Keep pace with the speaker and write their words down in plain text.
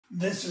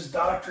This is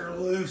Dr.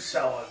 Lou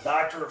Sella,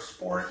 Doctor of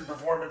Sport and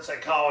Performance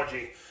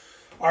Psychology.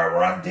 All right,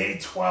 we're on day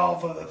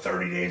 12 of the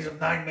 30 days of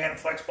 9-man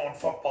flexbone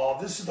football.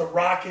 This is the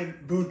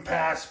rocket boot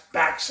pass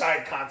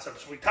backside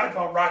concept. So we talked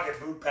about rocket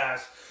boot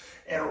pass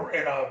in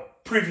a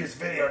previous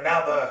video.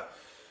 Now the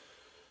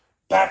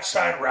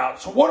backside route.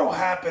 So what will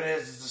happen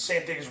is it's the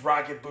same thing as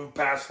rocket boot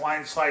pass.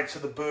 Line slide to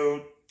the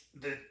boot.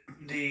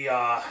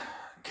 The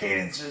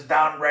cadence is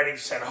down, ready,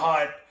 set,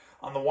 hut.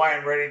 On the Y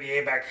and ready, the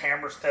A-back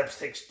hammer steps,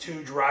 takes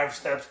 2 drive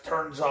steps,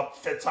 turns up,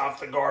 fits off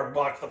the guard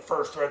block, the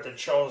first thread that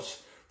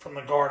shows from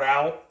the guard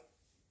out.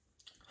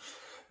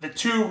 The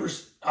two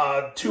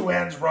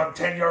ends run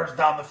 10 yards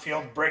down the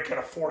field, break at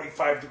a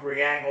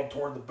 45-degree angle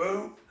toward the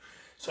boot.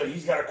 So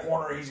he's got a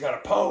corner, he's got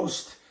a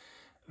post.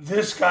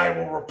 This guy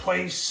will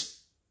replace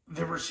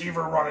the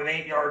receiver, run an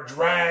 8-yard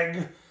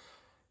drag,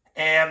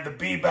 and the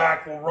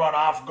B-back will run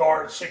off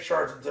guard 6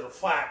 yards into the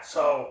flat.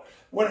 So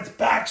when it's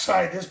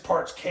backside, this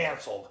part's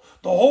canceled.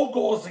 The whole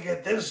goal is to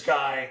get this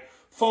guy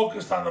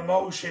focused on the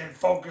motion,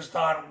 focused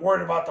on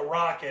worried about the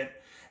rocket,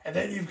 and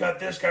then you've got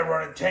this guy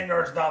running 10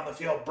 yards down the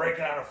field,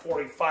 breaking out a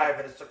 45,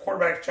 and it's the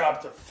quarterback's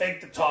job to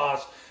fake the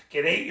toss,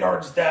 get 8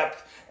 yards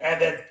depth,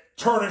 and then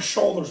turn his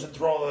shoulders and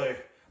throw the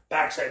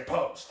backside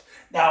post.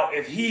 Now,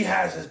 if he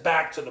has his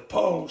back to the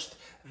post,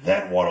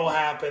 then what will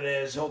happen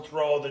is he'll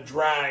throw the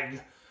drag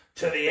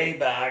to the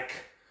A-back,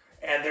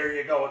 and there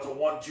you go. It's a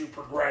 1-2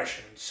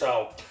 progression.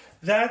 So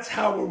that's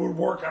how it would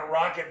work on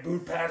rocket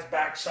boot pass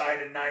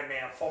backside in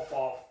 9-man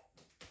football.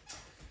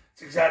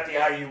 It's exactly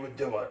how you would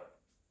do it.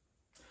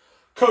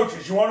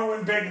 Coaches, you want to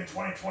win big in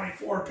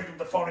 2024, pick up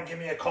the phone and give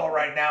me a call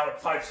right now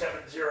at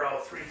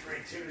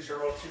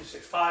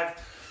 570-332-0265,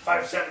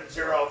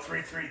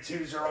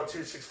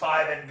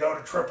 570-332-0265, and go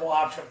to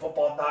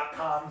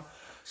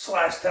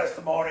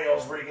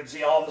tripleoptionfootball.com/testimonials where you can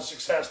see all the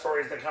success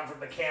stories that come from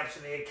the camps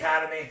in the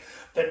academy.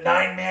 The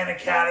 9-man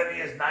academy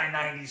is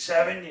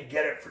 $997. You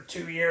get it for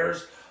 2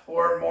 years.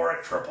 Learn more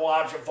at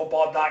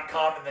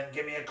tripleoptionfootball.com and then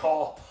give me a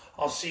call.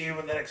 I'll see you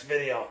in the next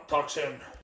video. Talk soon.